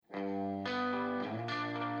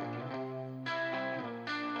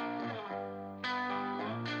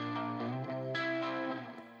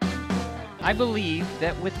I believe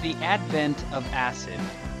that with the advent of acid,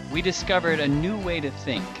 we discovered a new way to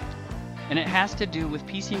think, and it has to do with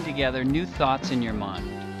piecing together new thoughts in your mind.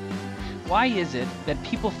 Why is it that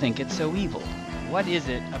people think it's so evil? What is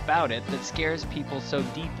it about it that scares people so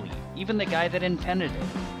deeply, even the guy that invented it?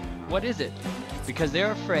 What is it? Because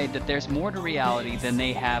they're afraid that there's more to reality than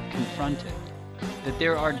they have confronted, that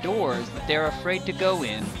there are doors that they're afraid to go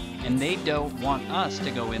in, and they don't want us to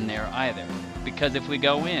go in there either, because if we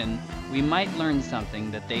go in, we might learn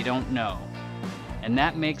something that they don't know, and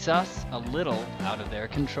that makes us a little out of their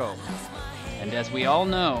control. And as we all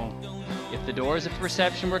know, if the doors of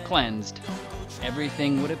perception were cleansed,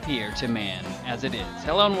 everything would appear to man as it is.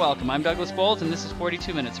 Hello and welcome. I'm Douglas Bowles, and this is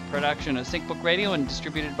 42 Minutes, a production of SyncBook Radio and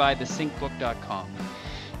distributed by thesyncbook.com.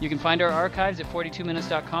 You can find our archives at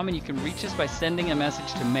 42minutes.com, and you can reach us by sending a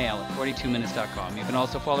message to mail at 42minutes.com. You can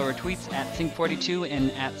also follow our tweets at Sync42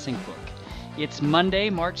 and at SyncBook. It's Monday,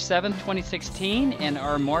 March 7th, 2016, and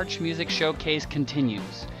our March Music Showcase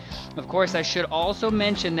continues. Of course, I should also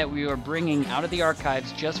mention that we are bringing out of the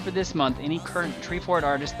archives just for this month any current Treefort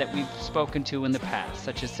artists that we've spoken to in the past,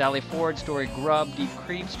 such as Sally Ford, Story Grub, Deep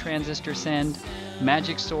Creeps, Transistor Send,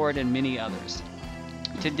 Magic Sword, and many others.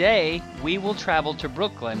 Today, we will travel to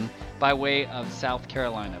Brooklyn by way of South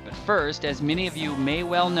Carolina. But first, as many of you may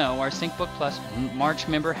well know, our SyncBook Plus March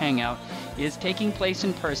member hangout is taking place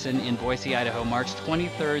in person in Boise, Idaho, March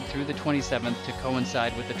 23rd through the 27th to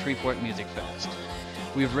coincide with the Treefort Music Fest.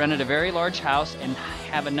 We've rented a very large house and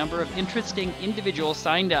have a number of interesting individuals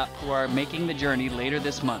signed up who are making the journey later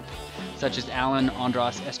this month, such as Alan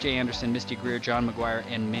Ondros, S.J. Anderson, Misty Greer, John McGuire,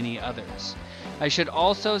 and many others. I should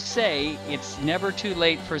also say it's never too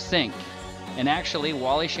late for Sync. And actually,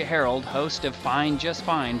 Wally Shaharold, host of Fine Just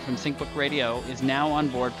Fine from SyncBook Radio, is now on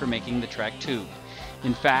board for making the trek too.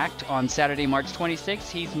 In fact, on Saturday, March 26th,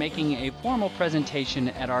 he's making a formal presentation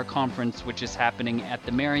at our conference, which is happening at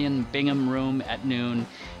the Marion Bingham Room at noon,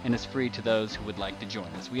 and is free to those who would like to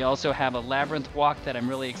join us. We also have a labyrinth walk that I'm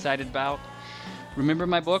really excited about. Remember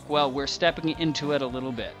my book? Well, we're stepping into it a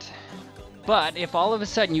little bit. But if all of a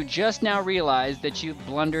sudden you just now realize that you've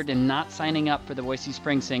blundered in not signing up for the Boise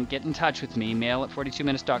Spring Sync, get in touch with me, mail at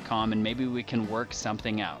 42minutes.com, and maybe we can work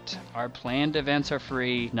something out. Our planned events are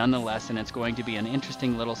free nonetheless, and it's going to be an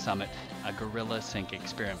interesting little summit, a guerrilla sync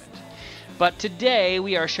experiment. But today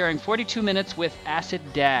we are sharing 42 minutes with Acid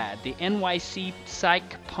Dad, the NYC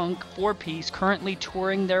psych punk four-piece currently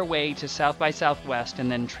touring their way to South by Southwest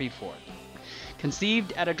and then Treefort.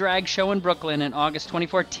 Conceived at a drag show in Brooklyn in August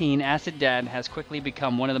 2014, Acid Dad has quickly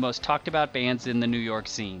become one of the most talked about bands in the New York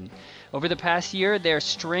scene. Over the past year, their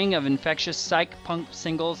string of infectious psych punk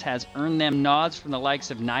singles has earned them nods from the likes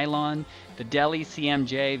of Nylon, The Deli,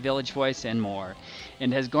 CMJ, Village Voice, and more,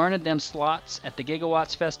 and has garnered them slots at the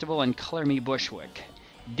Gigawatts Festival and Color Me Bushwick.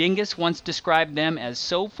 Dingus once described them as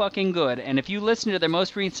so fucking good, and if you listen to their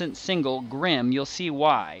most recent single, Grim, you'll see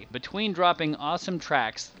why. Between dropping awesome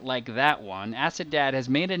tracks like that one, Acid Dad has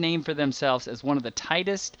made a name for themselves as one of the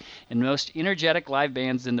tightest and most energetic live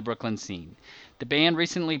bands in the Brooklyn scene. The band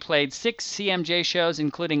recently played 6 CMJ shows,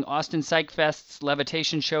 including Austin Psych Fest's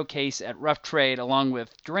Levitation Showcase at Rough Trade, along with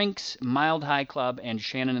Drinks, Mild High Club, and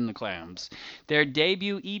Shannon and the Clams. Their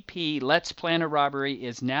debut EP, Let's Plan a Robbery,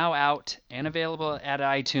 is now out and available at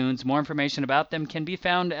iTunes. More information about them can be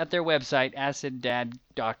found at their website,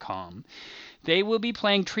 aciddad.com. They will be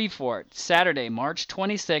playing Treefort Saturday, March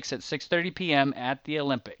 26th at 6:30 p.m. at the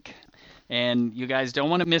Olympic. And you guys don't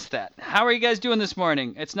want to miss that. How are you guys doing this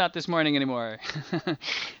morning? It's not this morning anymore.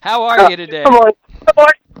 How are you today? Good morning.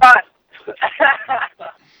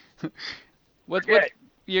 What?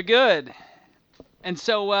 You're good. And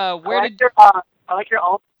so, where I like your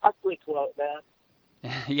all ugly quote,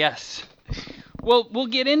 man. Yes. Well, we'll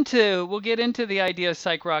get into the idea of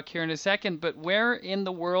psych rock here in a second. But where in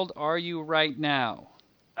the world are you right now?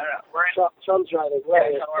 I don't know. We're in Trump's driving.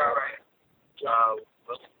 Right.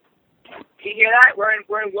 Can you hear that? We're in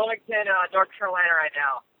Wilmington, North Carolina right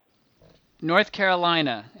now. North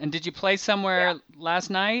Carolina. And did you play somewhere last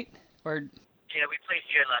night? Or? Yeah, we played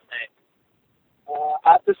here last night.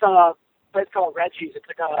 At this place called Reggie's. It's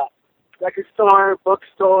like a record store,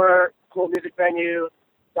 bookstore, cool music venue,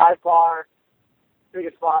 dive bar,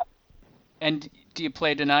 biggest spot. And do you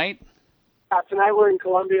play tonight? Tonight we're in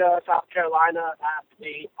Columbia, South Carolina at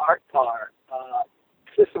the Art Bar.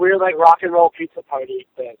 It's this weird like rock and roll pizza party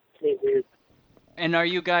thing. It's weird. And are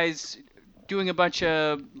you guys doing a bunch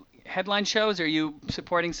of headline shows? Are you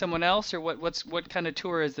supporting someone else, or what kind of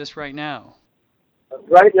tour is this right now?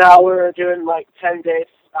 Right now we're doing like 10 days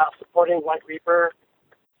supporting White Reaper,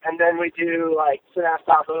 and then we do like soon after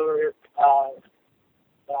stopover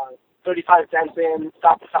 35 cents in,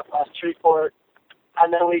 South to Southwest Shreveport,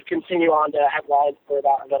 and then we continue on to headline for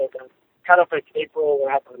about another month. Kind of like April, we're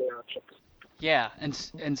headlining our trips. Yeah,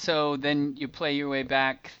 and so then you play your way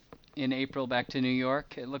back in April back to New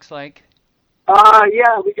York, it looks like?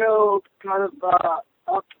 Yeah, we go kind of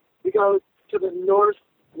up. We go to the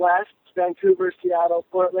northwest, Vancouver, Seattle,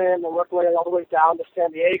 Portland, and work our way all the way down to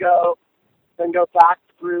San Diego, then go back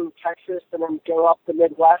through Texas, and then go up the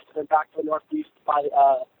Midwest, and then back to the Northeast by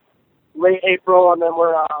late April, and then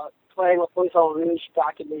we're playing with Police All Rouge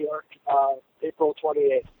back in New York, April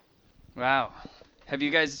 28th. Wow. Have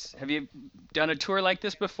you done a tour like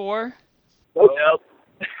this before? Nope.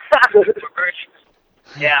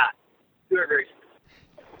 Yeah. Tour version.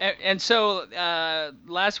 And so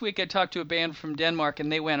last week I talked to a band from Denmark,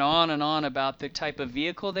 and they went on and on about the type of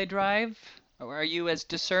vehicle they drive. Are you as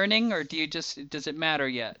discerning, or does it matter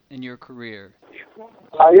yet in your career?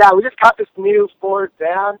 Yeah, we just got this new Ford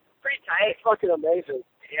van. Pretty tight. It's fucking amazing.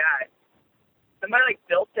 Yeah. Somebody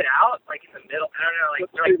built it out in the middle. I don't know,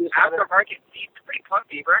 they're aftermarket seats. It's pretty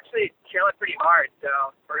comfy. We're actually chilling pretty hard, so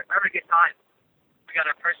we're having a good time. We got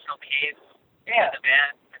our personal caves in the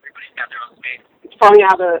van. Everybody's got their own space. It's funny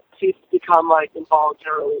how the seats become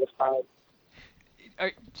involuntarily this time.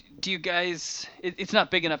 Do you guys? It's not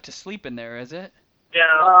big enough to sleep in there, is it?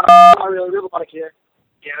 No. Not really. We have a lot of gear.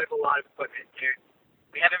 Yeah, we have a lot of equipment too.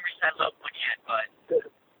 We haven't reached that low point yet, but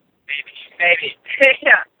maybe.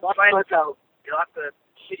 Yeah. Lots of hotels. Lots of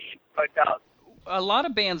shitty hotels. A lot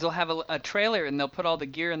of bands will have a trailer, and they'll put all the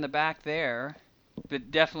gear in the back there. But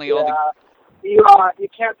definitely You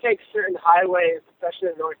can't take certain highways, especially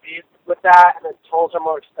in the Northeast, with that, and then tolls are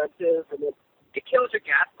more expensive, and then it kills your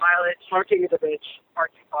gas mileage. Parking is a bitch.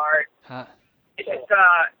 Parking hard. Huh. It's just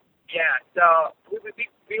so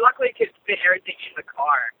we luckily could fit everything in the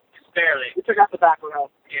car, just barely. We took out the back row.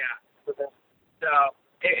 Yeah. So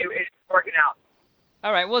it's working out.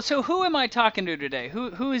 All right. Well, so who am I talking to today?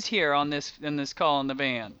 Who is here in this call in the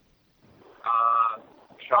van?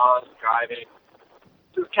 Sean's driving.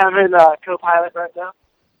 This is Kevin, co-pilot right now.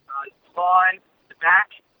 Vaughn in the back.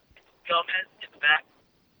 Gomez in the back.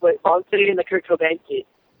 Wait, Vaughn's sitting in the Kurt Cobain seat.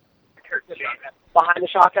 Behind the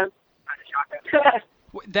shotgun? Behind the shotgun.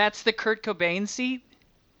 That's the Kurt Cobain seat?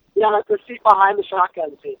 Yeah, that's the seat behind the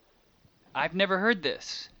shotgun seat. I've never heard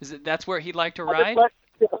this. That's where he'd like to ride?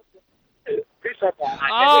 Who said that?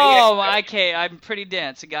 Oh, okay. I'm pretty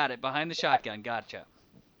dense. Got it. Behind the shotgun. Gotcha.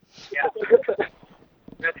 Yeah.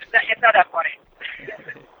 It's not that funny.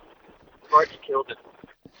 George killed it.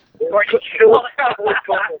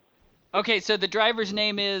 Okay, so the driver's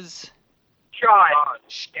name is? Sean.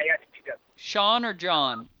 Sean or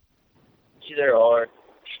John? Either or.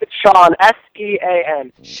 It's Sean,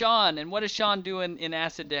 S-E-A-N. Sean, and what does Sean do in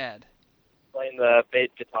Acid Dad? Playing the bass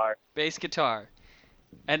guitar. Bass guitar.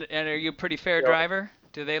 And are you a pretty fair driver?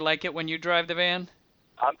 Do they like it when you drive the van?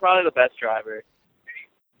 I'm probably the best driver.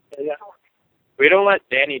 Yeah. We don't let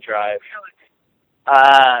Danny drive.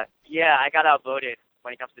 Yeah, I got outvoted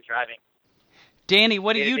when it comes to driving. Danny,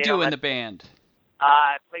 what do you do in the band?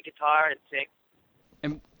 I play guitar and sing.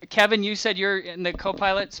 And Kevin, you said you're in the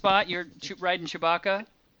co-pilot spot. You're riding Chewbacca?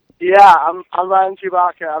 Yeah, I'm riding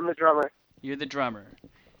Chewbacca. I'm the drummer. You're the drummer.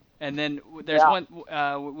 And then there's one,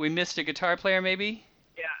 we missed a guitar player maybe?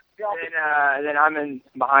 Yeah. And then I'm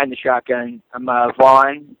behind the shotgun. I'm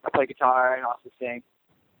Vaughn. I play guitar and also sing.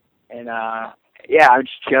 And yeah, I'm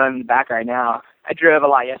just chilling in the back right now. I drove a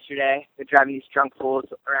lot yesterday. Been driving these drunk fools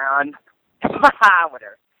around.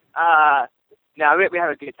 Whatever. No, we have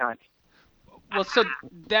a good time. Well, so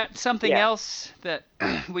that's something else that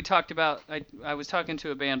we talked about. I was talking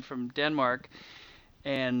to a band from Denmark,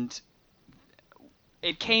 and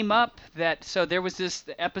it came up that so there was this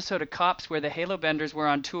episode of Cops where the Halo Benders were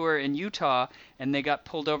on tour in Utah, and they got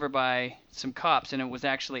pulled over by some cops, and it was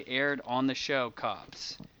actually aired on the show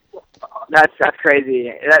Cops. That's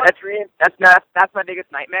crazy. That's my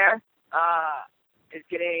biggest nightmare. Is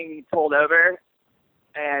getting pulled over,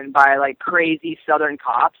 and by like crazy Southern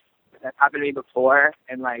cops. That's happened to me before,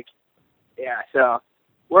 and so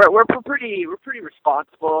we're pretty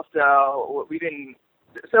responsible. So we've been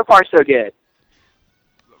so far so good.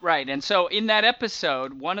 Right, and so in that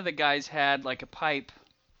episode, one of the guys had like a pipe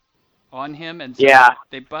on him, and so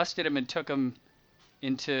they busted him and took him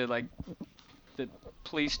into like the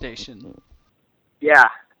police station. Yeah,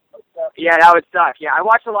 that would suck. Yeah, I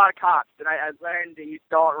watch a lot of Cops, and I learned that you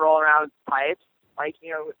don't roll around with pipes. Like,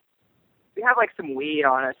 we have like some weed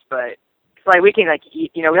on us, but it's like we can like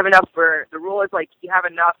eat. We have enough for the rule is like you have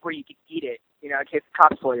enough where you can eat it. In case the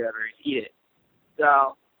cops pull you over, just eat it.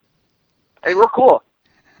 So, hey, we're cool.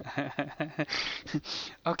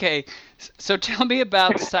 Okay, so tell me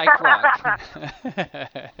about psych rock.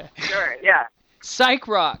 Sure, yeah. Psych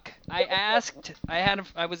rock.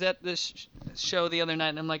 I was at this show the other night,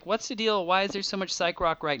 and I'm like, "What's the deal? Why is there so much psych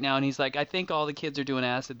rock right now?" And he's like, "I think all the kids are doing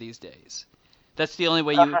acid these days. That's the only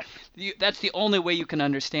way that's the only way you can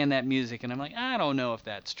understand that music." And I'm like, "I don't know if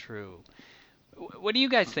that's true. What do you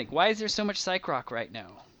guys think? Why is there so much psych rock right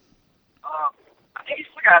now?" I think it's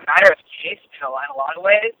like a matter of taste in a lot of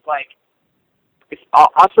ways. Like, it's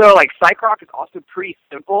also, like, psych rock is also pretty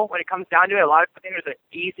simple when it comes down to it. I think there's an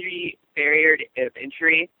easy barrier of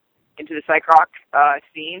entry into the psych rock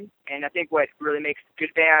scene, and I think what really makes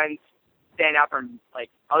good bands stand out from,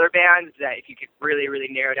 like, other bands is that if you could really, really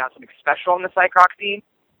narrow down something special in the psych rock scene.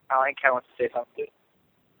 I think Ken wants to say something.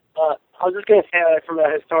 I was just going to say, like, from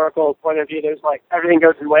a historical point of view, there's, like, everything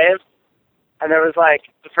goes in waves. And there was, like,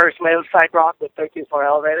 the first wave of psych rock with 13-floor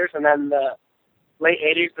elevators, and then the late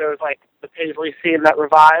 80s, there was, like, the Paisley scene that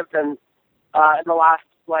revived. And in the last,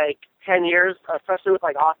 like, 10 years, especially with,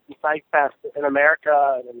 like, Austin Psych Fest in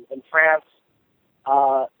America and in France,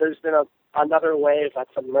 there's been another wave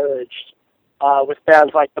that's emerged with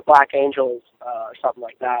bands like the Black Angels or something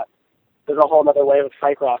like that. There's a whole other wave of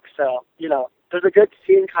psych rock. So, you know, there's a good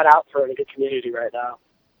scene cut out for it, a good community right now.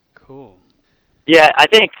 Cool. Yeah, I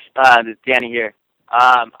think, this is Danny here,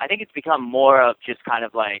 I think it's become more of just kind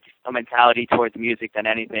of like a mentality towards music than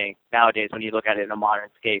anything nowadays when you look at it in a modern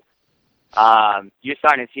scape. You're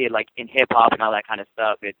starting to see it like in hip-hop and all that kind of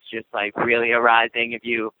stuff. It's just like really arising. If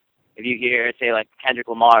you hear, say, like Kendrick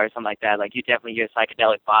Lamar or something like that, like you definitely hear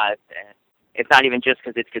psychedelic vibes. And it's not even just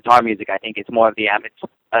because it's guitar music. I think it's more of the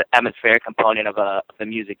atmospheric component of the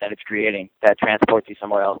music that it's creating that transports you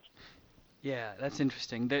somewhere else. Yeah, that's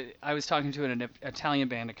interesting. I was talking to an Italian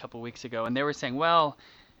band a couple weeks ago, and they were saying, well,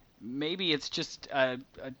 maybe it's just a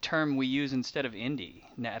term we use instead of indie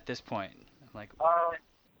at this point. I'm like, I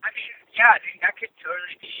mean, yeah, I think that could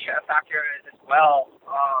totally be a factor as well.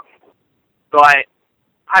 But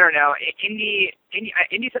I don't know. Indie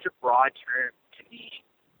is such a broad term to me.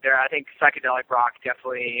 I think psychedelic rock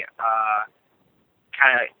definitely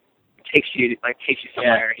kind of takes you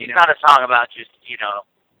somewhere. Yeah, you it's know? not a song about just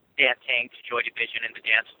dancing to Joy Division in the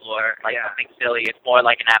dance floor, like something silly. It's more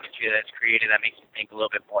like an atmosphere that's created that makes you think a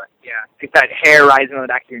little bit more. Yeah, it's that hair rising on the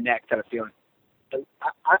back of your neck type of feeling.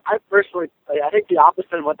 I personally, I think the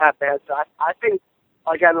opposite of what that band said. I think,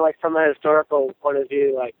 again, like from a historical point of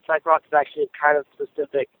view, like psych rock is actually a kind of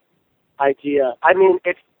specific idea. I mean,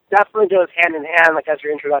 it definitely goes hand in hand, like as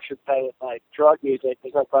your introduction said, with like drug music.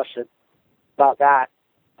 There's no question about that.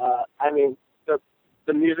 I mean,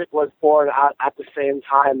 the music was born out at the same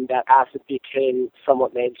time that acid became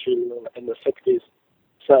somewhat mainstream in the 60s.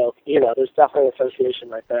 So, there's definitely an association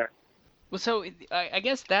right there. well, so I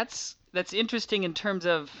guess that's interesting in terms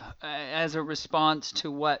of as a response to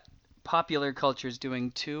what popular culture is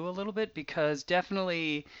doing too a little bit, because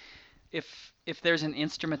definitely if there's an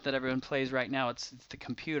instrument that everyone plays right now, it's the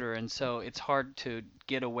computer, and so it's hard to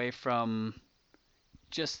get away from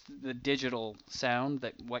just the digital sound,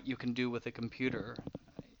 that what you can do with a computer.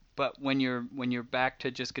 But when you're back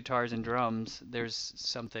to just guitars and drums, there's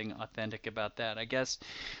something authentic about that. I guess.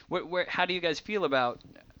 How do you guys feel about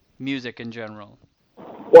music in general?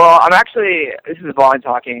 Well, this is Vaughn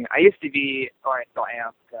talking. I used to be, or I still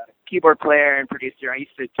am, a keyboard player and producer. I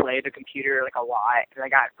used to play the computer like a lot, and I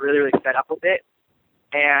got really, really fed up with it.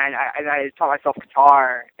 And I taught myself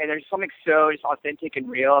guitar, and there's something so just authentic and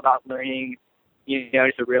real about learning,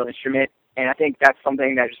 just a real instrument. And I think that's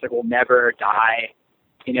something that just like will never die,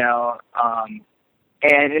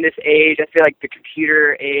 And in this age, I feel like the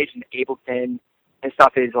computer age and Ableton and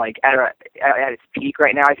stuff is like at its peak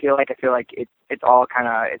right now. I feel like it's all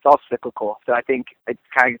cyclical. So I think it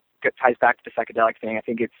kind of ties back to the psychedelic thing. I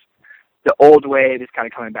think it's the old wave is kind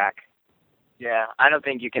of coming back. Yeah, I don't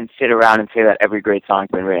think you can sit around and say that every great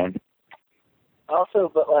song's been written.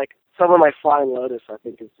 Also, but like someone like Flying Lotus, I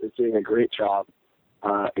think is doing a great job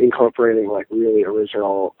incorporating like really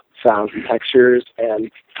original sounds and textures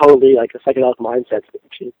and totally like a psychedelic mindset.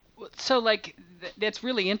 So like that's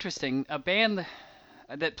really interesting. A band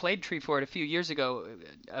that played Treefort a few years ago,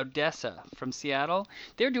 Odessa from Seattle,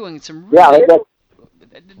 they're doing some really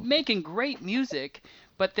making great music,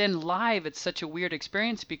 but then live it's such a weird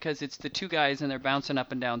experience because it's the two guys and they're bouncing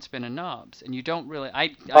up and down spinning knobs, and you don't really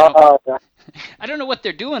I don't know what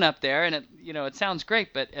they're doing up there, and it sounds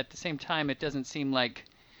great, but at the same time it doesn't seem like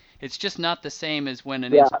it's just not the same as when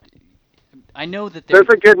it is. I know that there's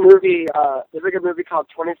a good movie. There's a good movie called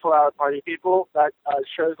 24-Hour Party People that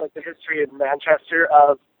shows like the history in Manchester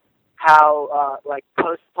of how like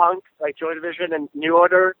post-punk, like Joy Division and New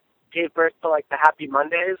Order, gave birth to like the Happy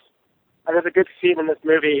Mondays. And there's a good scene in this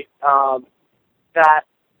movie that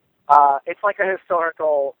it's like a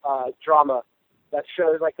historical drama that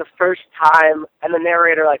shows like the first time, and the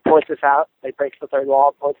narrator like points this out, like breaks the third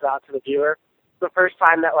wall, points it out to the viewer. The first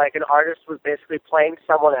time that like an artist was basically playing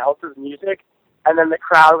someone else's music, and then the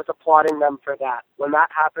crowd was applauding them for that. When that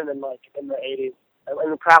happened in the 80s,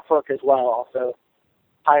 and the Kraftwerk as well also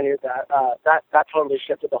pioneered that. That totally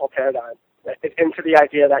shifted the whole paradigm into the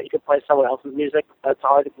idea that you could play someone else's music that's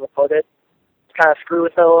already been recorded, kind of screw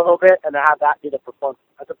with it a little bit, and to have that be the performance,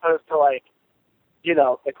 as opposed to like, you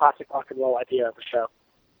know, the classic rock and roll idea of the show.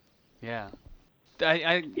 Yeah.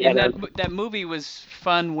 That movie was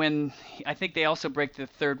fun when I think they also break the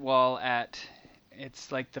third wall at,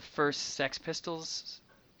 it's like the first Sex Pistols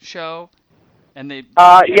show, and they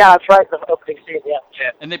yeah, that's right, the opening scene,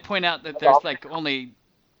 yeah. And they point out that there's like only,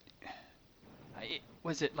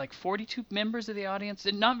 was it like 42 members of the audience?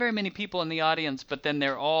 And not very many people in the audience, but then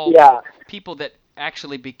they're all people that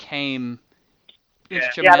actually became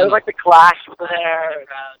instrumental. Yeah, there was like the Clash there.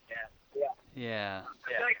 Yeah.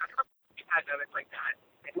 It's like that.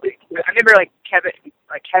 I remember like Kevin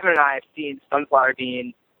and I have seen Sunflower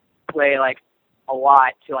Bean play like a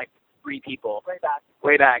lot to like 3 people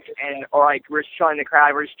way back, and or like we're just showing the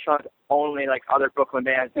crowd, we're just showing only like other Brooklyn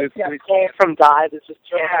bands. It was from Dive, it's just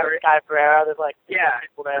Guy Ferreira. There's like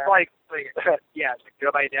people there. It's like it's like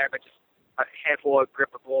nobody there, but just a handful of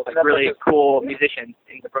gripable, like really cool musicians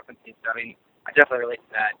in the Brooklyn scene. So I mean, I definitely relate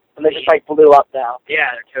to that. And they just like blew up now. Yeah,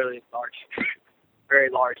 they're totally large, very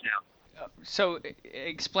large now. So,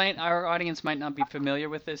 explain. Our audience might not be familiar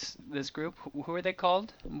with this group. Who are they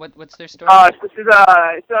called? What's their story? This is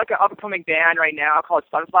it's like an up-and-coming band right now called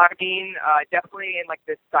Sunflower Bean. Definitely in like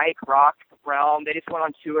the psych rock realm. They just went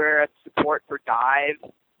on tour as support for Dive,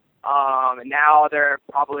 and now they're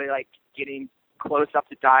probably like getting close up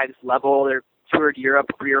to Dive's level. They're toured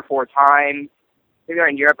Europe 3 or 4 times. Maybe they're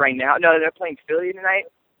in Europe right now. No, they're playing Philly tonight.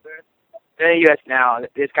 They're in the U.S. now.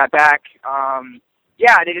 They just got back.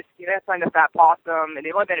 Yeah, they just signed to Fat Possum, and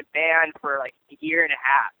they've only been a band for like a year and a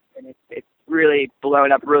half, and it's really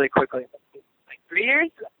blown up really quickly. Like 3 years?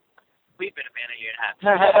 We've been a band a year and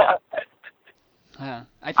a half.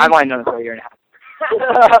 I've only known them for a year and a half.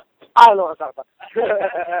 I don't know what I'm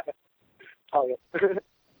talking about.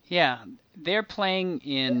 Yeah, they're playing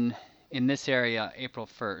in this area April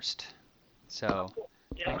 1st, so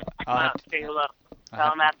I'll have to say hello. Tell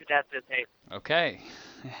them after that says hey. Okay.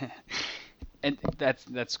 And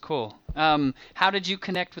that's cool. How did you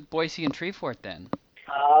connect with Boise and Treefort then?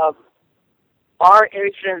 Our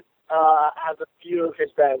agent has a few of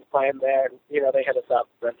his bands playing there. And, you know, they hit us up.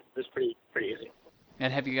 But it was pretty easy.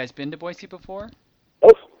 And have you guys been to Boise before?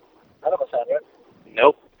 Nope. None of us have, right?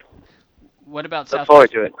 Nope. What about Look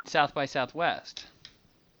forward to it. South by Southwest?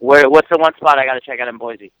 What's the one spot I got to check out in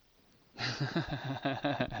Boise?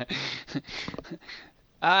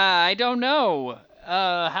 I don't know.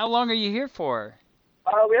 How long are you here for?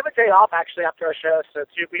 We have a day off, actually, after our show, so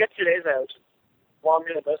we get 2 days there, which is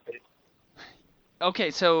longer than most days.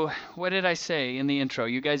 Okay, so what did I say in the intro?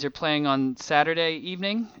 You guys are playing on Saturday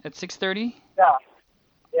evening at 6:30? Yeah.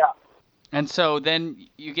 And so then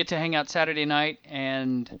you get to hang out Saturday night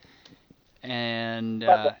and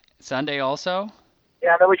Sunday also?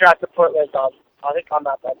 Yeah, then we drive to Portland on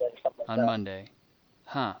that Monday or something like that. On Monday.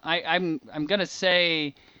 Huh. I'm going to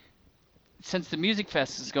say, since the Music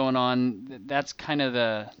Fest is going on, that's kind of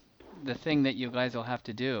the thing that you guys will have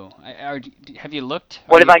to do. Have you looked?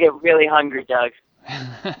 What if I get really hungry, Doug?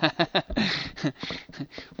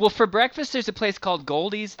 Well, for breakfast, there's a place called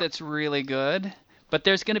Goldie's that's really good, but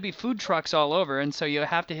there's going to be food trucks all over, and so you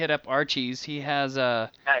have to hit up Archie's. He has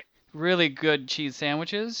really good cheese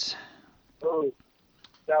sandwiches. Ooh,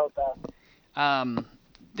 that was bad.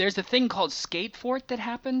 There's a thing called Skate Fort that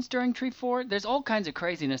happens during Treefort. There's all kinds of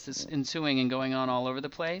craziness that's ensuing and going on all over the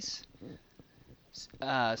place.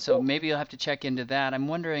 So maybe you'll have to check into that. I'm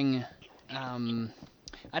wondering,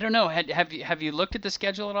 I don't know. Have you looked at the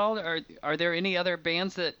schedule at all? Are there any other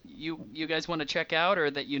bands that you guys want to check out, or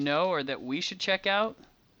that you know, or that we should check out?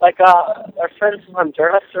 Like our friends from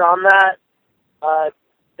Honduras are on that.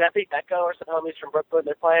 Debbie Echo or some homies from Brooklyn,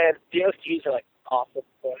 they're playing. The OCs are like awesome.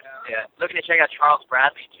 Yeah, looking to check out Charles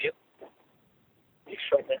Bradley too. He's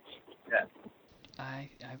short mix. Yeah.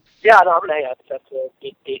 No, I'm gonna hang out. That's a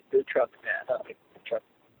 8 food truck. Yeah, food truck.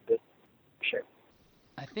 Good. Sure.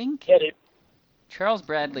 I think. Yeah, dude. Charles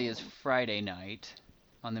Bradley is Friday night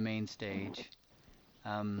on the main stage.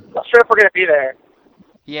 Not sure if we're gonna be there.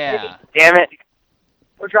 Yeah. Damn it.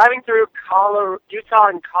 We're driving through Utah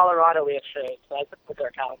and Colorado. We have shows, so I put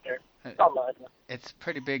our calendar. It's online. It's a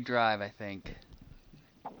pretty big drive, I think.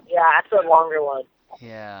 Yeah, that's a longer one.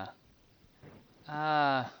 Yeah.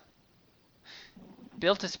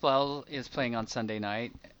 Built to Spell is playing on Sunday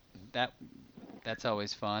night. That's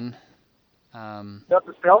always fun. Built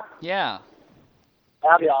to Spill? Yeah.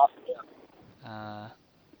 That'd be awesome, yeah.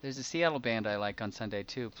 There's a Seattle band I like on Sunday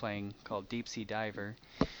too, playing called Deep Sea Diver.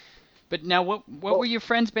 But now, what were your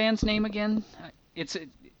friend's band's name again? It's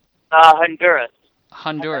Honduras.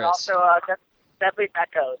 Honduras. And also, Dead Leaf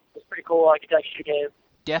Echoes. It's pretty cool. I could shoot game.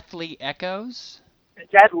 Deathly Echoes?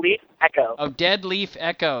 Dead Leaf Echo. Oh, Dead Leaf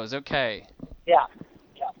Echoes. Okay. Yeah.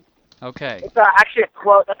 Okay. It's actually a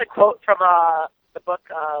quote. That's a quote from the book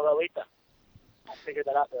Lolita. I figured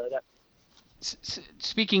that out the other day.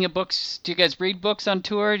 Speaking of books, do you guys read books on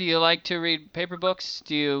tour? Do you like to read paper books?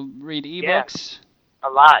 Do you read ebooks? Yeah.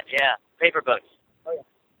 A lot, yeah. Paper books. Oh, yeah.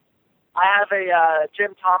 I have a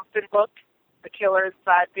Jim Thompson book, The Killer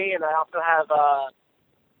Inside Me, and I also have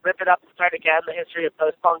Rip It Up and Start Again, The History of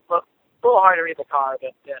Post-Punk book. It's a little hard to read in the car,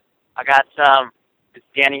 but yeah. I got some. Just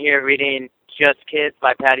standing here reading Just Kids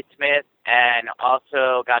by Patti Smith, and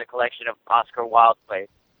also got a collection of Oscar Wilde plays.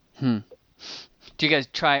 Do you guys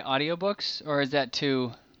try audiobooks, or is that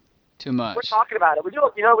too much? We're talking about it. We do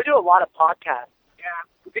a lot of podcasts. Yeah,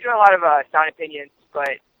 we've been doing a lot of Sound Opinions, but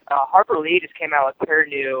Harper Lee just came out with her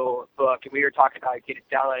new book, and we were talking about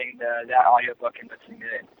downloading that audiobook and listening to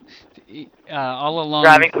it. All along.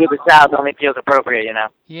 Driving through the South only feels appropriate, you know.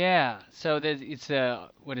 Yeah. So it's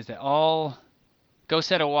what is it? All Go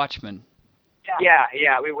Set a Watchman. Yeah.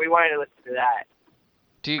 We wanted to listen to that.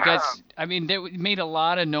 Do you guys? I mean, they made a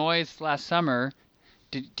lot of noise last summer.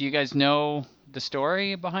 Do you guys know the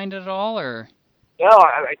story behind it at all, or? No,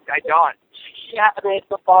 I don't. Yeah, I mean, it's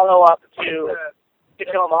the follow-up to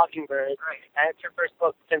Kill a Mockingbird, Right. and it's her first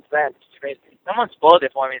book since then, which is crazy. Someone spoiled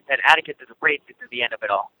it for me and said Atticus is a racist at the end of it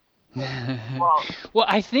all. Well,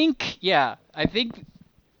 I think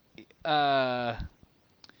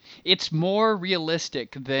it's more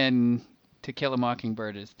realistic than To Kill a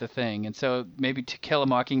Mockingbird is the thing, and so maybe To Kill a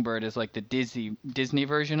Mockingbird is like the Disney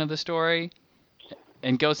version of the story,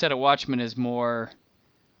 and Go Set a Watchman is more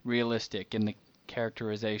realistic in the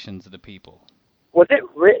characterizations of the people. Was it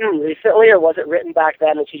written recently, or was it written back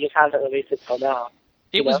then, and she just hasn't released it till now?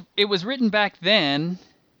 It was written back then.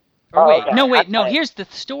 Oh, Or wait, okay. no. Here's the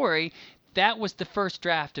story. That was the first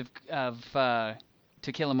draft of To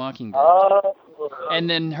Kill a Mockingbird. Oh. And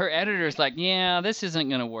then her editor's like, yeah, this isn't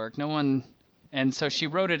going to work. No one... And so she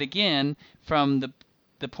wrote it again from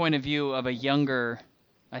the point of view of a younger...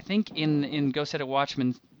 I think in Go Set a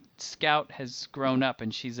Watchman, Scout has grown up,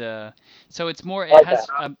 and she's a... So it's more... It has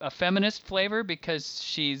a feminist flavor because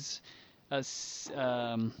she's a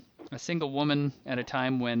single woman at a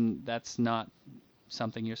time when that's not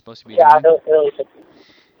something you're supposed to be doing. Yeah, I don't really think...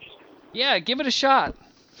 Yeah, give it a shot.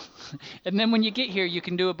 And then when you get here, you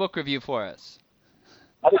can do a book review for us.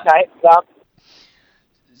 That'd be tight. Yeah.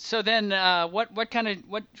 So then,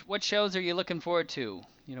 what shows are you looking forward to?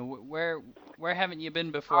 You know, where haven't you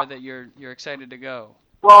been before that you're excited to go?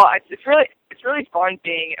 Well, it's really fun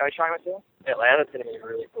being. Are you trying with you? Atlanta's going to be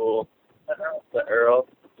really cool. The Earl,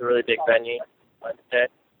 it's a really big venue. Wednesday,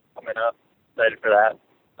 coming up. Excited for that.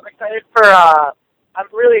 I'm excited for... I'm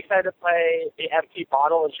really excited to play the Empty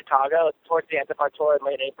Bottle in Chicago. It's towards the end of our tour in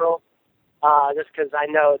late April. Just because I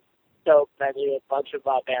know it's a dope venue. A bunch of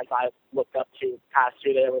bands I've looked up to passed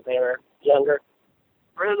through there when they were younger.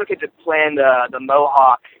 Really looking to plan the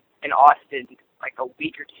Mohawk in Austin like a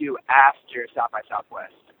week or two after South by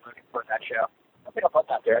Southwest. Looking for that show. I think I'll put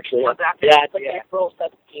that there, actually. What's that? Yeah, it's like Yeah. April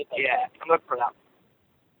 17th. Yeah, I'm looking for that.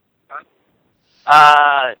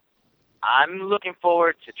 I'm looking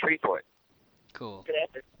forward to Treefort. Cool. Good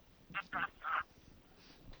answer.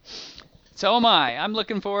 So am I. I'm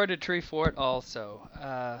looking forward to Treefort also.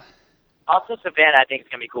 Also, Savannah, I think, is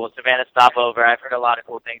going to be cool. Savannah Stopover. I've heard a lot of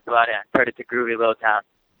cool things about it. I've heard it's a groovy little town.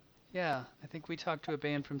 Yeah, I think we talked to a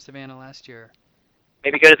band from Savannah last year.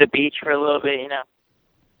 Maybe go to the beach for a little bit, you know.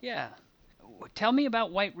 Yeah. Tell me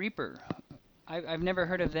about White Reaper. I've never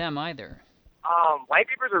heard of them either. White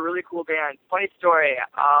Reaper's a really cool band. Funny story.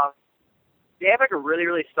 They have like a really,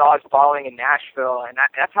 really solid following in Nashville, and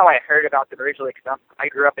that's how I heard about them originally. Because I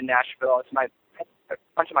grew up in Nashville. A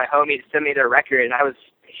bunch of my homies sent me their record, and I was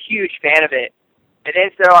a huge fan of it. And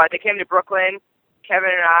then so they came to Brooklyn.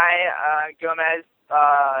 Kevin and I, Gomez,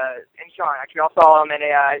 and Sean actually all saw them in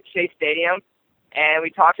a Shea Stadium, and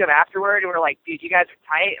we talked to them afterward, and we were like, "Dude, you guys are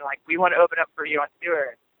tight, and like we want to open up for you on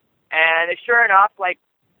tour." And sure enough, like,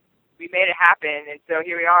 we made it happen, and so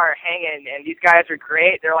here we are hanging, and these guys are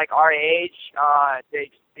great. They're like our age.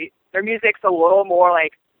 Their music's a little more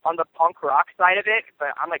like on the punk rock side of it,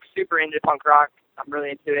 but I'm like super into punk rock. I'm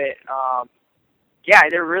really into it. yeah,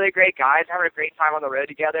 they're really great guys. Having a great time on the road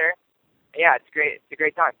together. Yeah, it's great. It's a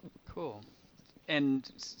great time. Cool. And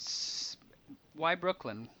why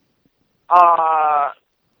Brooklyn? Well,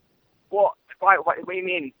 what do you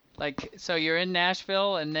mean? Like, so you're in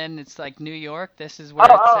Nashville, and then it's like New York. This is where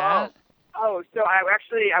it's at. So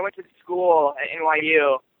I went to school at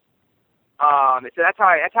NYU. So that's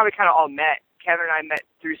how we kind of all met. Kevin and I met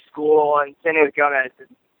through school, and Cindy with Gomez.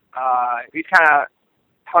 We kind of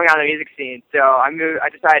hung out in the music scene. So I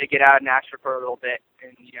decided to get out of Nashville for a little bit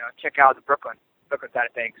and check out the Brooklyn side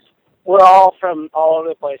of things. We're all from all over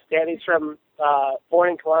the place. Danny's from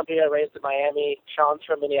born in Columbia, raised in Miami. Sean's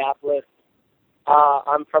from Minneapolis.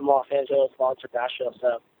 I'm from Los Angeles, Lawrence from Nashville.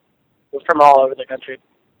 So we're from all over the country.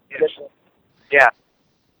 Yeah.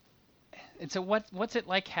 And so what's it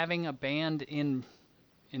like having a band in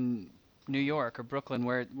New York or Brooklyn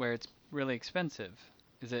where it's really expensive?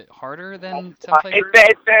 Is it harder than someplace? It's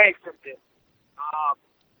very expensive.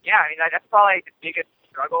 Yeah, I mean that's probably the biggest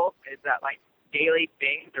struggle is that like daily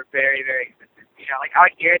things are very, very expensive. Like out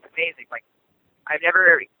here it's amazing. Like I've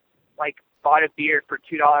never like bought a beer for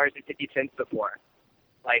 $2.50 before.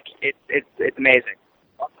 Like it's amazing.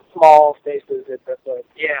 Small spaces in Brooklyn.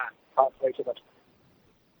 Yeah. Cost way too much.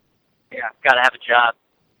 Yeah, gotta have a job.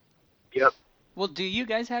 Yep. Well, do you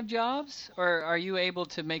guys have jobs, or are you able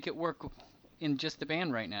to make it work in just the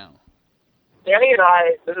band right now? Danny and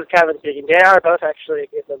I, this is Kevin speaking, Danny and I are both actually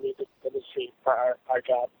in the music industry for our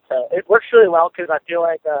job. So it works really well because I feel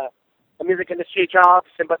like a music industry job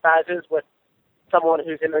sympathizes with someone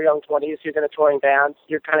who's in their young 20s who's in a touring band.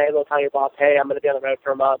 You're kind of able to tell your boss, hey, I'm going to be on the road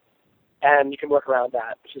for a month, and you can work around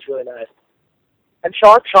that, which is really nice. And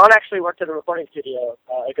Sean actually worked at a recording studio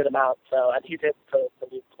a good amount, and he did for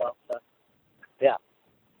me as well. So, yeah.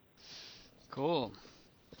 Cool.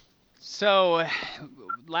 So,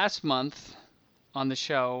 last month on the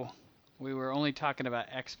show, we were only talking about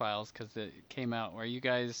X-Files because it came out.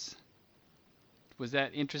 Was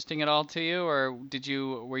that interesting at all to you, or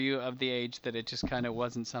were you of the age that it just kind of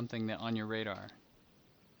wasn't something that on your radar?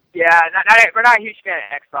 Yeah, we're not a huge fan of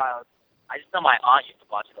X-Files. I just know my aunt used to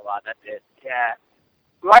watch it a lot. That's it. Yeah.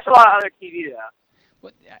 We watch a lot of other TV, though.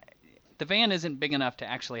 Well, the van isn't big enough to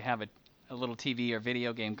actually have a little TV or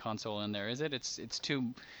video game console in there, is it? It's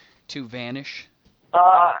too vanish.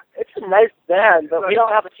 It's a nice van, but we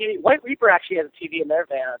don't have a TV. White Reaper actually has a TV in their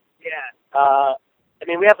van. Yeah. I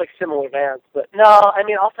mean, we have like similar vans, but no. I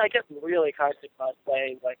mean, also I get really car sick about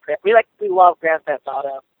playing we love Grand Theft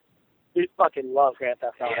Auto. We fucking love Grand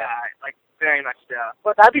Theft Auto. Yeah, like very much so.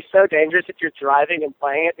 But that'd be so dangerous if you're driving and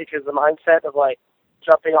playing it because the mindset of like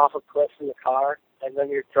jumping off of cliffs in the car and then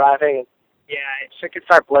you're driving and shit could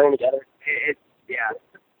start blending together. Yeah.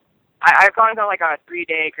 I've gone on like on a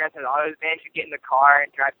 3-day Grand Theft Auto adventure, get in the car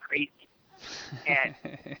and drive crazy and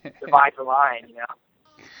divide the line,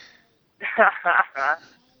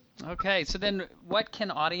 Okay, so then what can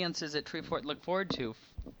audiences at Treefort look forward to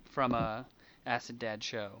from a Acid Dad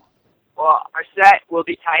show? Well, our set will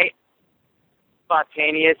be tight,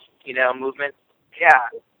 spontaneous, movements. Yeah.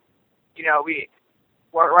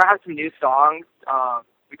 We're having some new songs.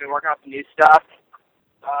 We've been working on some new stuff.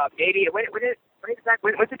 Maybe, when's the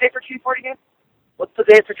date for Treefort again? What's the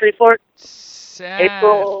date for Treefort?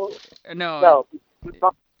 April. No.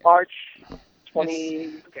 March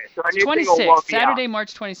 20. Okay, so our new 26th. single won't be Saturday, out.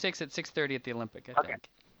 March 26th at 6:30 at the Olympic, I think.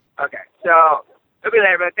 Okay, so it'll be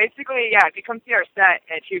later, but basically, yeah, if you come see our set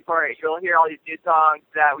at Treefort, you'll hear all these new songs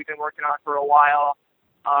that we've been working on for a while.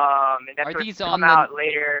 And that's going to come out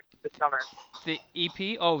later this summer. The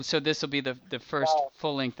EP? Oh, so this will be the first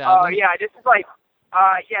full-length album? Oh, yeah, this is like,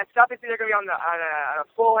 stuff is either going to be on a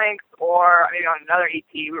full-length or maybe on another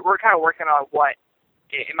EP. We're kind of working on what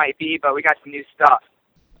it might be, but we got some new stuff.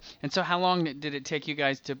 And so how long did it take you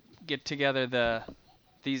guys to get together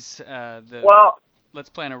Let's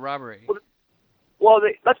Plan a Robbery? Well,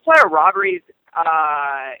 Let's Plan a Robbery's,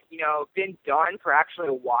 been done for actually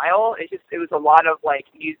a while. It was a lot of, like,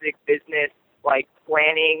 music business, like,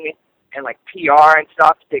 planning and, like, PR and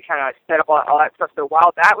stuff to kind of set up all that stuff. So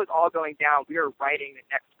while that was all going down, we were writing the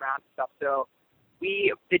next round of stuff. So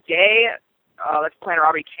the day Let's Plan a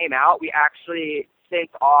Robbery came out, we actually sent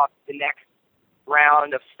off the next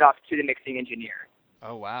round of stuff to the mixing engineer.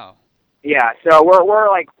 Oh, wow. Yeah, so we're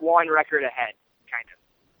like one record ahead, kind of.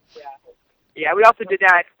 Yeah, we also did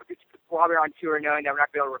that while we were on tour, knowing that we're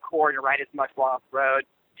not going to be able to record and write as much while on the road.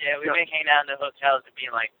 Yeah, we've been hanging out in the hotels and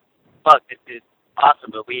being like, fuck, this is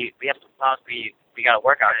awesome, but we have some songs we got to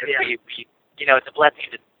work on. And we it's a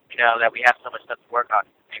blessing to, that we have so much stuff to work on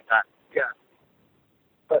at the same time. Yeah.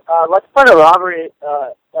 But Let's Plan a Robbery,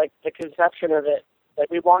 like the conception of it,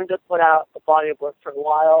 like we wanted to put out a body of work for a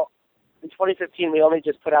while, in 2015 we only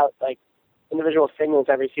just put out like individual singles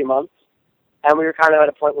every few months, and we were kind of at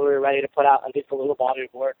a point where we were ready to put out at least a little body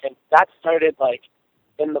of work, and that started like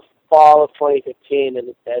in the fall of 2015,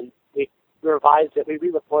 and we revised it. We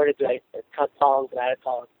re-recorded like cut songs and added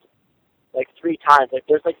songs like 3 times. Like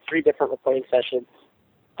there's like 3 different recording sessions,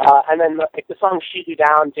 and then like the song "Shoot You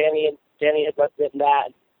Down," Danny had written that.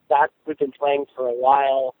 That we've been playing for a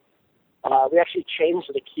while. We actually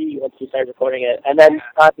changed the key once we started recording it, and then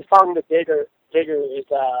the song "The Digger" is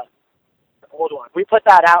the old one. We put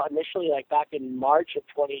that out initially like back in March of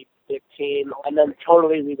 2015, and then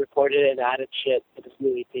totally re-recorded it and added shit to this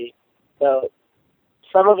new EP. So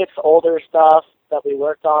some of it's older stuff that we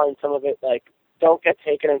worked on, and some of it like "Don't Get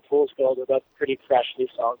Taken" and "Fool's Gold" are both pretty fresh new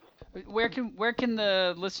songs. Where can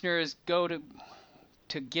the listeners go to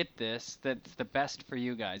get this that's the best for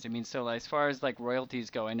you guys? I mean, so as far as like royalties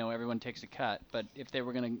go, I know everyone takes a cut, but if they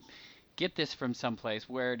were going to get this from someplace,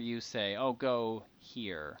 where do you say, oh, go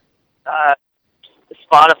here?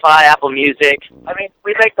 Spotify, Apple Music. I mean,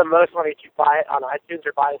 we make the most money if you buy it on iTunes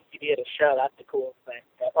or buy a CD at a show. That's the coolest thing.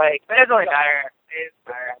 But it doesn't really matter.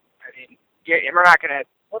 I mean, we're not gonna.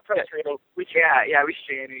 What's our streaming? We stream. I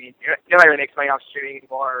mean, nobody really makes money off streaming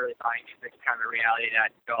anymore. Or really buying music. It's kind of a reality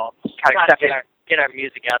that we'll kind of accept get our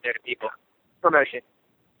music out there to people. Promotion.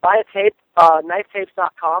 Buy a tape.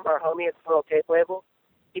 KnifeTapes.com, our homie at Little Tape Label.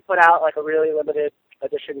 He put out like a really limited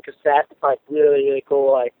edition cassette. It's like really, really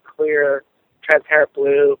cool, like clear, transparent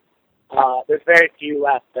blue. There's very few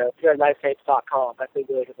left, though. If you're at KnifeTapes.com, that's a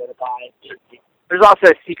really good way to buy it. There's also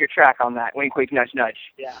a secret track on that. Wink, wink, nudge, nudge.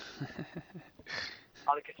 Yeah.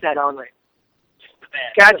 On the cassette only.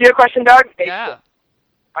 Can I ask you a question, Doug? Yeah.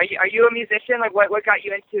 Are you a musician? Like, what got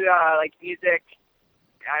you into like music?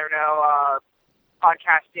 I don't know,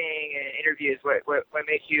 podcasting and interviews. What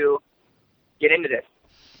made you get into this?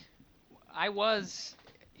 I was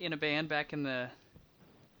in a band back in the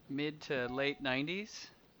mid to late 90s.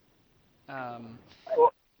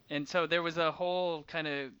 And so there was a whole kind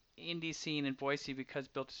of indie scene in Boise because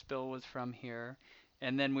Built to Spill was from here.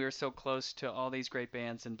 And then we were so close to all these great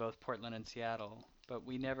bands in both Portland and Seattle. But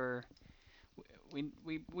we never...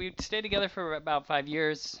 We stayed together for about 5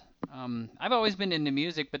 years. I've always been into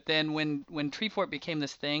music, but then when Treefort became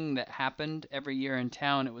this thing that happened every year in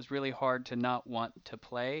town, it was really hard to not want to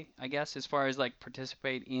play, I guess, as far as like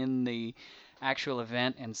participate in the actual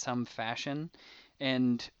event in some fashion.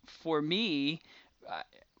 And for me,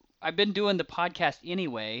 I've been doing the podcast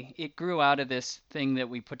anyway. It grew out of this thing that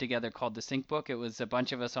we put together called the Sync Book. It was a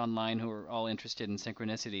bunch of us online who were all interested in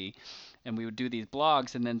synchronicity, and we would do these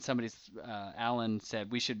blogs. And then Alan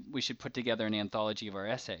said we should put together an anthology of our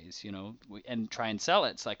essays, and try and sell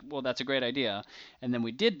it. It's like, well, that's a great idea. And then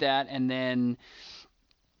we did that, and then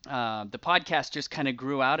the podcast just kind of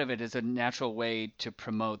grew out of it as a natural way to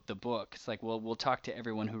promote the book. It's like, well, we'll talk to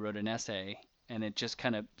everyone who wrote an essay, and it just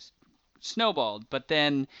kind of snowballed. But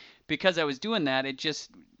then because I was doing that, it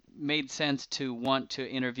just made sense to want to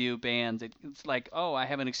interview bands. It's like, oh, I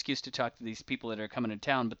have an excuse to talk to these people that are coming to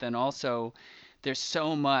town, but then also there's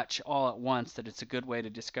so much all at once that it's a good way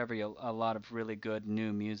to discover a lot of really good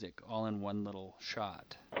new music all in one little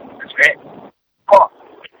shot. That's great. Cool.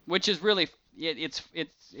 Which is really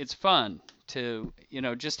it's fun to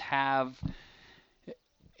just have.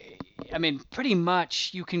 I mean, pretty much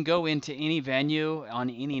you can go into any venue on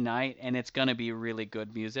any night and it's going to be really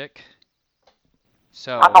good music.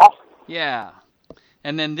 So, yeah.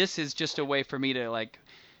 And then this is just a way for me to, like,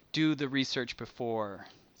 do the research before.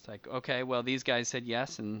 It's like, okay, well, these guys said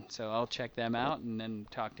yes, and so I'll check them out and then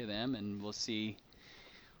talk to them, and we'll see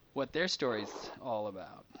what their story's all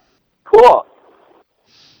about. Cool.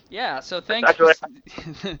 Yeah, so thanks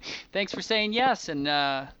thanks for saying yes and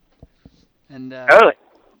totally.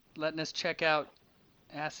 letting us check out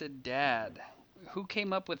Acid Dad. Who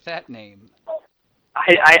came up with that name?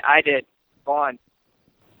 I did. Go on.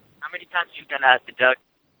 How many times have you done acid, Doug?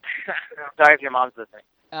 Sorry if your mom's listening.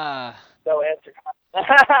 No answer.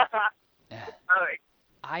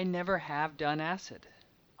 I never have done acid.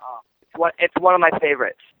 It's one of my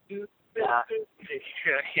favorites. Yeah.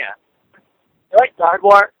 You like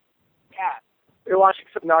Nardwuar? Yeah. We were watching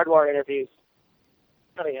some Nardwuar interviews.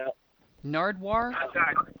 Coming out. Nardwuar?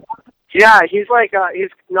 Yeah, he's like he's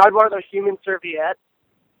Nardwuar the Human Serviette.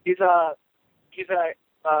 He's a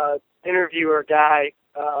interviewer guy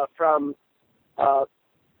from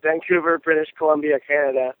Vancouver, British Columbia,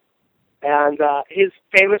 Canada, and he's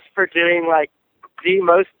famous for doing like the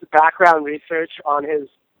most background research on his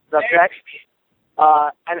subject.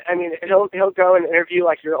 And I mean, he'll go and interview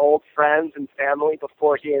like your old friends and family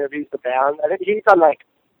before he interviews the band. I think he's done like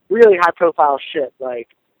really high profile shit, like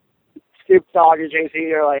Snoop Dogg or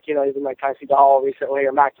Jay-Z or like, even like Ty Segall recently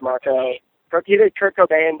or Mac DeMarco. Either Kurt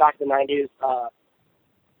Cobain back in the 90s.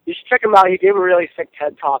 You should check him out. He gave a really sick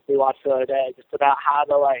TED Talk we watched the other day just about how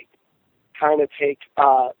to like kind of take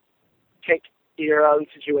your own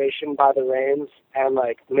situation by the reins and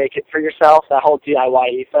like make it for yourself, that whole DIY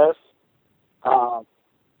ethos.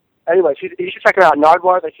 Anyways, you should check him out.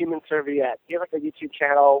 Nardwuar, the Human Serviette. He has like a YouTube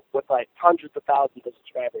channel with like hundreds of thousands of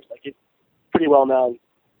subscribers. Like he's pretty well known.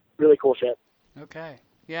 Really cool shit. Okay.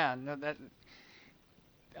 Yeah. No, that.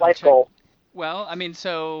 Life goal. Well, I mean,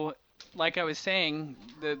 so like I was saying,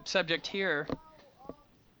 the subject here.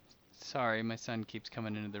 Sorry, my son keeps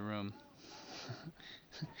coming into the room.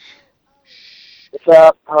 What's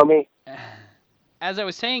up, homie? As I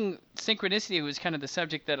was saying, synchronicity was kind of the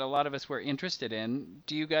subject that a lot of us were interested in.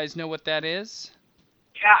 Do you guys know what that is?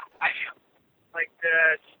 Yeah, like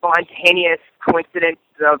the spontaneous coincidence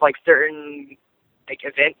of like certain like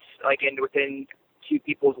events, like within two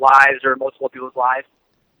people's lives or multiple people's lives.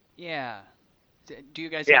 Yeah. Do you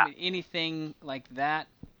guys have anything like that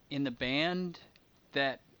in the band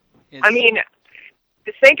that is... I mean,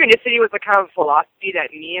 the synchronicity was the kind of philosophy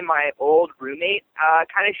that me and my old roommate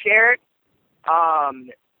kind of shared.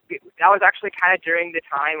 That was actually kind of during the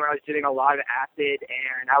time where I was doing a lot of acid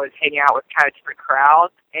and I was hanging out with kind of different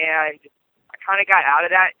crowds, and I kind of got out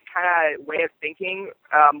of that kind of way of thinking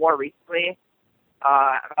more recently.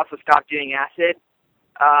 I also stopped doing acid,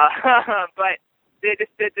 but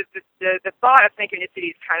the thought of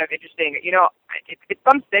synchronicity is kind of interesting. You know, in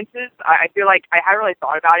some senses, I feel like I haven't really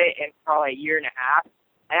thought about it in probably a year and a half,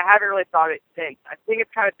 and I haven't really thought of it since. I think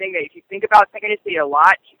it's kind of thing that if you think about synchronicity a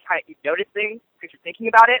lot, you notice things because you're thinking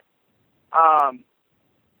about it.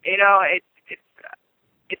 You know,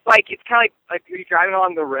 it's like it's kind of like you're driving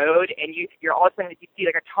along the road and you're all of a sudden you see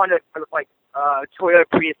like a ton of like Toyota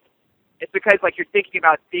Prius. It's because like you're thinking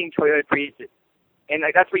about seeing Toyota Priuses, and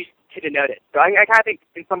like that's what you tend to notice. So I kind of think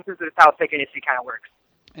in some sense that's how synchronicity kind of works.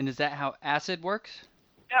 And is that how acid works?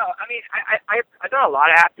 No, I mean I've done a lot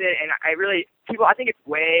of acid, and I think it's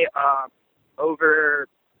way over.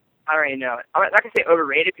 I don't really know. I'm not gonna say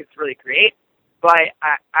overrated because it's really great, but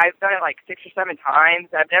I've done it like 6 or 7 times.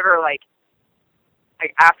 I've never like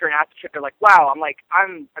after an acid trip, they're like, wow,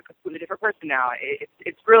 I'm a completely different person now.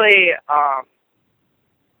 It's really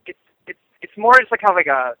it's more just like kind of like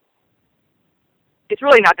it's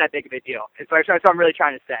really not that big of a deal. It's what I'm really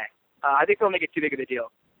trying to say. I think they'll make it too big of a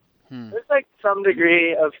deal. There's like some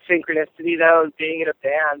degree of synchronicity though, being in a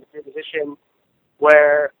band, a musician,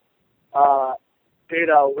 where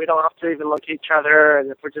we don't have to even look at each other, and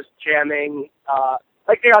if we're just jamming,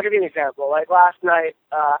 like I'll give you an example. Like last night,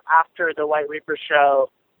 after the White Reaper show,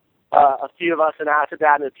 a few of us in Acid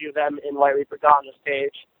Dad and a few of them in White Reaper got on the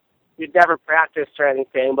stage. We'd never practiced or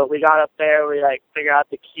anything, but we got up there, we like figured out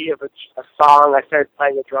the key of a song. I started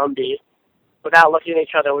playing the drum beat. Without looking at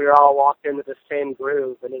each other, we were all walked into the same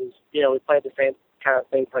groove, and it was, we played the same kind of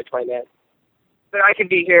thing for like 20 minutes. But I can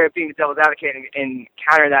be here being the devil's advocate and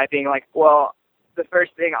counter that, being like, well, the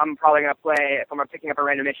first thing I'm probably going to play if I'm picking up a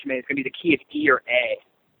random instrument is going to be the key of E or A.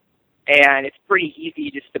 And it's pretty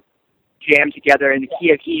easy just to jam together in the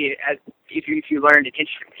key of E as if you learned an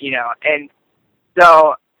instrument, And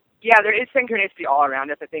so, yeah, there is synchronicity all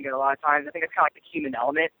around us, I think, a lot of times. I think it's kind of like the human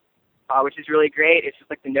element, which is really great. It's just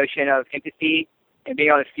like the notion of empathy and being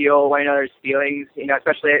able to feel one another's feelings,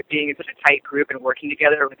 especially being in such a tight group and working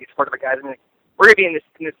together with these 4 different guys. I mean, we're going to be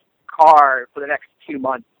in this car for the next 2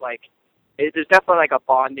 months. Like, there's definitely like a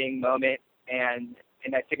bonding moment, and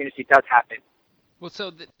that synchronicity does happen. Well,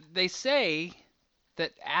 so they say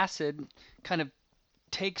that acid kind of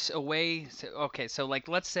takes away. So like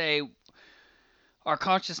let's say our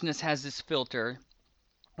consciousness has this filter,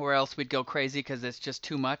 or else we'd go crazy because it's just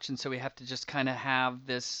too much, and so we have to just kind of have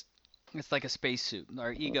this. It's like a spacesuit.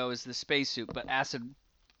 Our ego is the spacesuit, but acid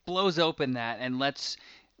blows open that and lets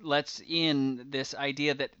in this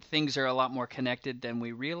idea that things are a lot more connected than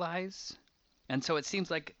we realize. And so it seems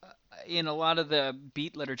like in a lot of the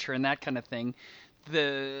beat literature and that kind of thing,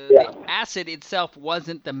 the acid itself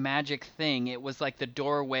wasn't the magic thing. It was like the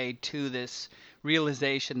doorway to this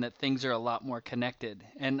realization that things are a lot more connected.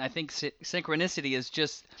 And I think synchronicity is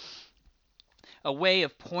just a way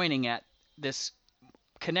of pointing at this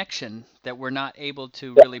connection that we're not able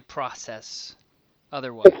to really process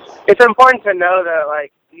otherwise. It's important to know that,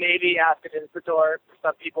 like, maybe acid is the door for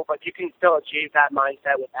some people, but you can still achieve that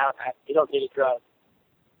mindset without that. You don't need a drug.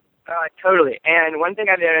 Totally. And one thing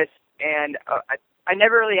I've noticed, and I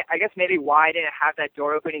never really, I guess maybe why I didn't have that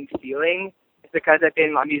door opening feeling is because I've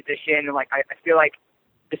been a musician, and like I feel like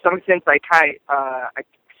to some extent I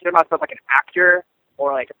consider myself like an actor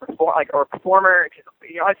or like a performer. Because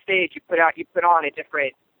on stage you put on a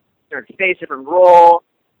different face, different role,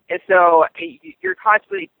 and so you're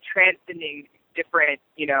constantly transcending different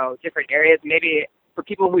areas. Maybe for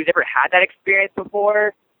people who've never had that experience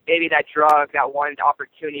before, maybe that one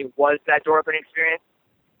opportunity was that door opening experience.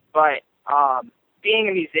 But being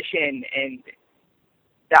a musician, and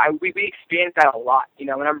we experience that a lot.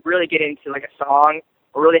 When I'm really getting into like a song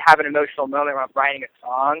or really have an emotional moment when I'm writing a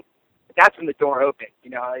song, that's when the door opens.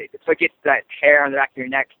 It's what gets that hair on the back of your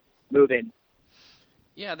neck moving.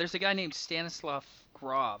 Yeah, there's a guy named Stanislav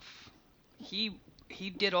Grof. He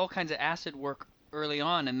did all kinds of acid work early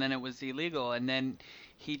on, and then it was illegal, and then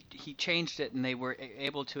he changed it, and they were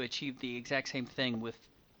able to achieve the exact same thing with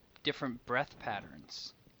different breath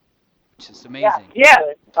patterns, which is amazing. Yeah.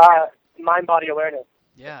 Mind-body awareness.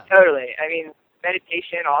 Yeah. Totally. I mean,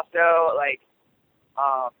 meditation also, like,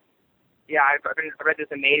 I've read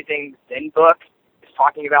this amazing Zen book. It's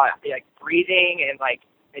talking about like breathing and like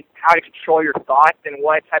and how to control your thoughts and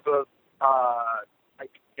what type of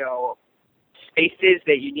spaces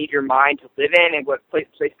that you need your mind to live in and what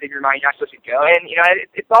places that your mind you're not supposed to go in.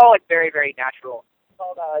 It's all like very, very natural. It's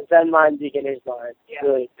called Zen Mind, Beginner's Mind.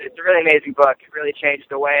 Yeah, it's a really amazing book. It really changed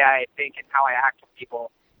the way I think and how I act with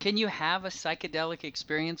people. Can you have a psychedelic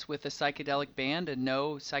experience with a psychedelic band and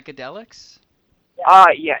no psychedelics?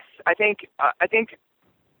 Yes. I think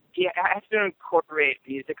yeah, I have to incorporate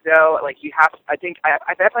music though. Like I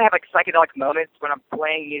definitely have like psychedelic moments when I'm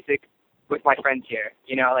playing music with my friends here.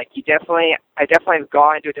 I definitely have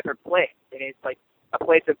gone into a different place, and it's like a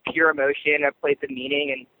place of pure emotion, a place of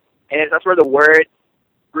meaning, and that's where the words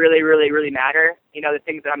really, really, really matter. The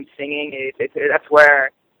things that I'm singing, that's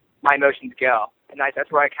where my emotions go, and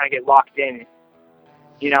that's where I kind of get locked in.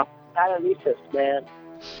 Analysis, man.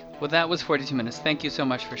 Well, that was 42 minutes. Thank you so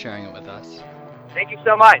much for sharing it with us. Thank you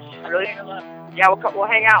so much. Really, yeah, we'll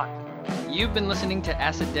hang out. You've been listening to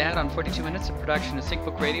Acid Dad on 42 Minutes, a production of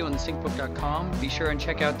SyncBook Radio and thesyncbook.com. Be sure and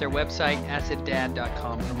check out their website,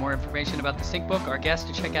 aciddad.com. For more information about the SyncBook, our guests,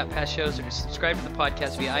 to check out past shows, or to subscribe to the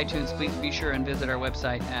podcast via iTunes, please be sure and visit our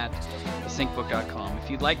website at thesyncbook.com. If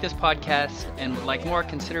you'd like this podcast and would like more,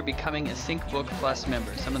 consider becoming a SyncBook Plus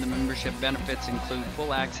member. Some of the membership benefits include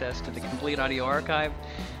full access to the complete audio archive,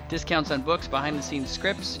 discounts on books, behind-the-scenes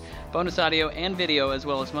scripts, bonus audio and video, as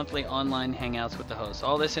well as monthly online hangouts with the hosts.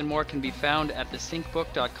 All this and more can be found at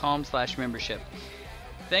thesyncbook.com/membership.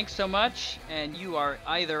 Thanks so much, and you are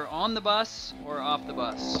either on the bus or off the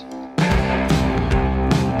bus.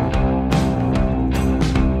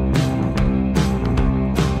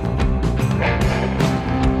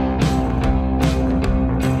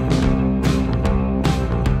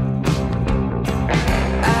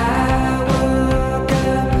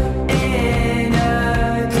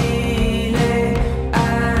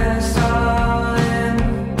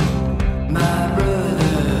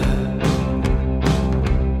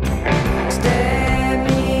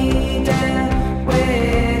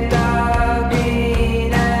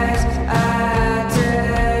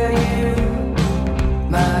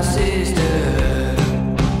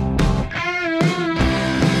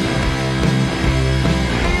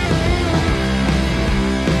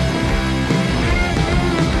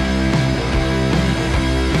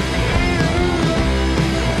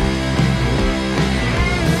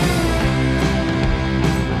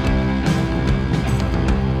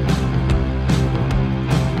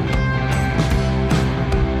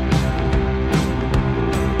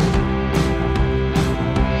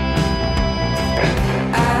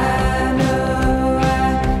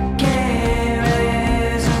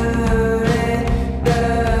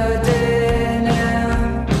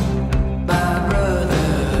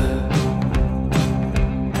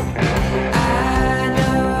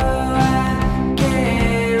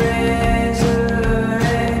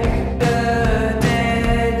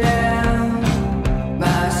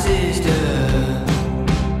 Sister